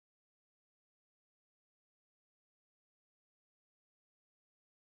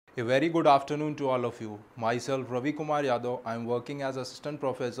A very good afternoon to all of you. Myself Ravi Kumar Yadav. I am working as assistant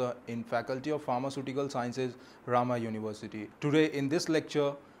professor in Faculty of Pharmaceutical Sciences, Rama University. Today in this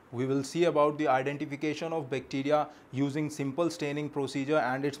lecture, we will see about the identification of bacteria using simple staining procedure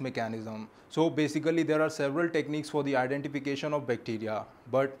and its mechanism. So basically there are several techniques for the identification of bacteria,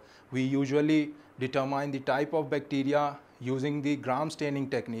 but we usually determine the type of bacteria using the gram staining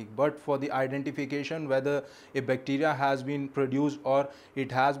technique. But for the identification whether a bacteria has been produced or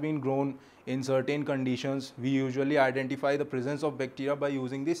it has been grown in certain conditions, we usually identify the presence of bacteria by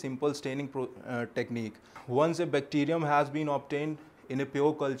using the simple staining technique. Once a bacterium has been obtained in a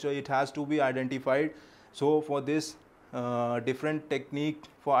pure culture, it has to be identified. So for this, different technique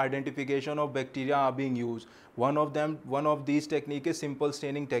for identification of bacteria are being used. One of these technique is simple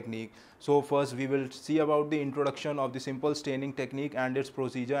staining technique. So first we will see about the introduction of the simple staining technique and its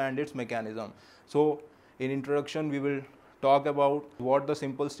procedure and its mechanism. So in introduction we will talk about what the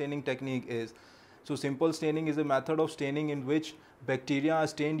simple staining technique is. So simple staining is a method of staining in which bacteria are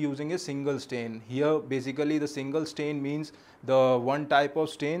stained using a single stain. Here basically the single stain means the one type of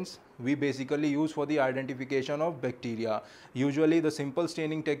stains we basically use for the identification of bacteria. Usually the simple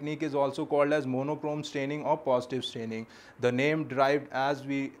staining technique is also called as monochrome staining or positive staining. The name derived as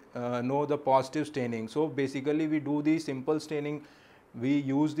we know the positive staining. So basically we do the simple staining, we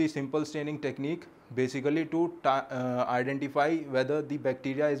use the simple staining technique basically to identify whether the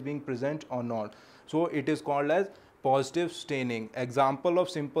bacteria is being present or not. So it is called as positive staining. Example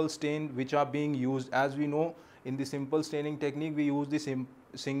of simple stain which are being used, as we know in the simple staining technique we use the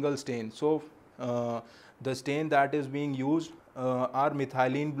single stain. So the stain that is being used are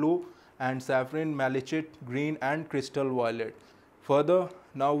methylene blue and saffron, malachite green and crystal violet. Further,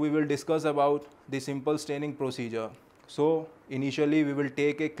 now we will discuss about the simple staining procedure. So initially we will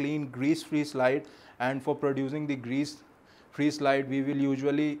take a clean grease free slide, and for producing the grease free slide we will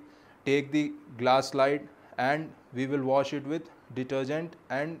usually take the glass slide and we will wash it with detergent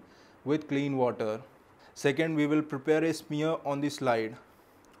and with clean water. Second, we will prepare a smear on the slide.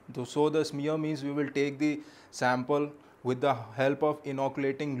 So the smear means we will take the sample with the help of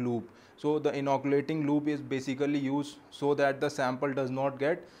inoculating loop. So the inoculating loop is basically used so that the sample does not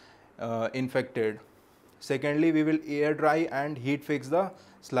get infected. Secondly, we will air dry and heat fix the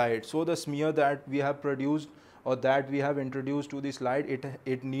slide. So the smear that we have produced or that we have introduced to the slide,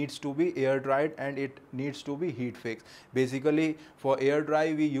 it needs to be air dried and it needs to be heat fixed. Basically for air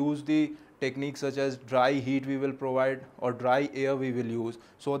dry we use the techniques such as dry heat we will provide or dry air we will use,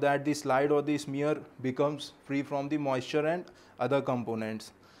 so that the slide or the smear becomes free from the moisture and other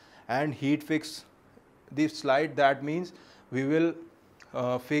components. And heat fix the slide, that means we will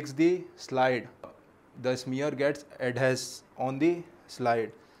fix the slide, the smear gets adheres on the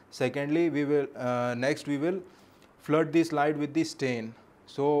slide. Secondly, we will next we will flood the slide with the stain.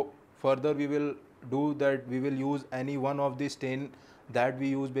 So further we will do that, we will use any one of the stain that we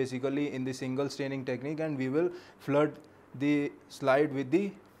use basically in the single staining technique, and we will flood the slide with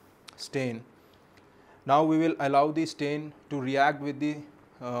the stain. Now we will allow the stain to react with the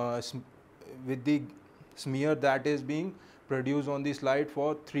smear that is being produced on the slide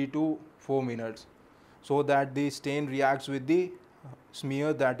for 3 to 4 minutes, so that the stain reacts with the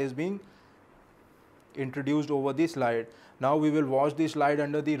smear that is being introduced over the slide. Now we will wash the slide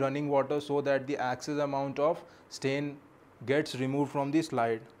under the running water so that the excess amount of stain gets removed from the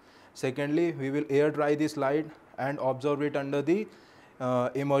slide. Secondly, we will air dry the slide and observe it under the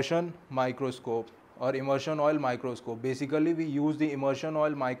immersion microscope or immersion oil microscope. Basically we use the immersion oil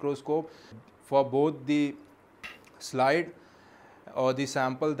microscope for both the slide or the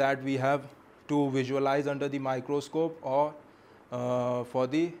sample that we have to visualize under the microscope or for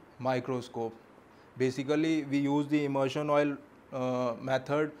the microscope. Basically we use the immersion oil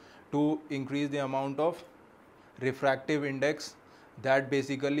method to increase the amount of refractive index that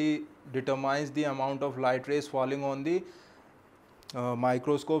basically determines the amount of light rays falling on the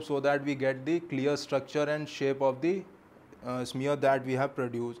microscope, so that we get the clear structure and shape of the smear that we have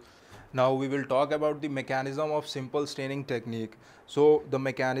produced. Now we will talk about the mechanism of simple staining technique. So the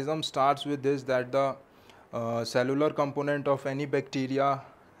mechanism starts with this, that the cellular component of any bacteria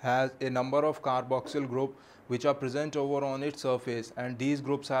has a number of carboxyl group which are present over on its surface, and these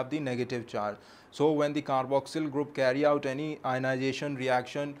groups have the negative charge. So when the carboxyl group carry out any ionization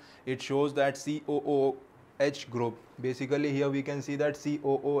reaction, it shows that COOH group. Basically here we can see that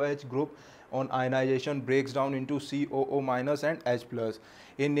COOH group on ionization breaks down into COO minus and H plus.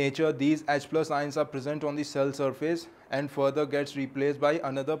 In nature, these H plus ions are present on the cell surface and further gets replaced by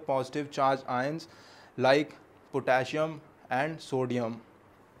another positive charged ions like potassium and sodium.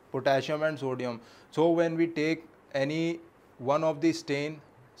 So when we take any one of the stain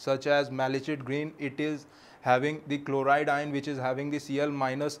such as malachite green, it is having the chloride ion which is having the Cl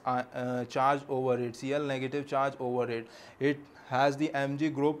minus charge over it, Cl negative charge over it. It has the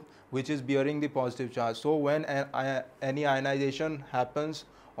Mg group which is bearing the positive charge. So when any ionization happens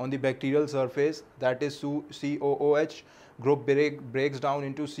on the bacterial surface, that is COOH group breaks down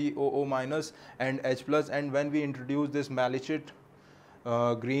into COO minus and H plus, and when we introduce this malachite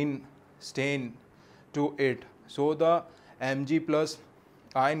green stain to it, so the Mg plus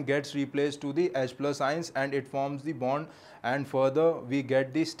ion gets replaced to the H plus ions and it forms the bond, and further we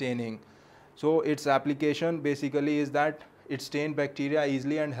get the staining. So its application basically is that it stains bacteria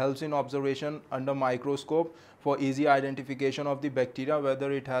easily and helps in observation under microscope for easy identification of the bacteria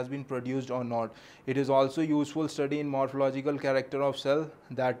whether it has been produced or not. It is also useful study in morphological character of cell,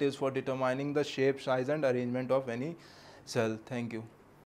 that is for determining the shape, size and arrangement of any cell. Thank you.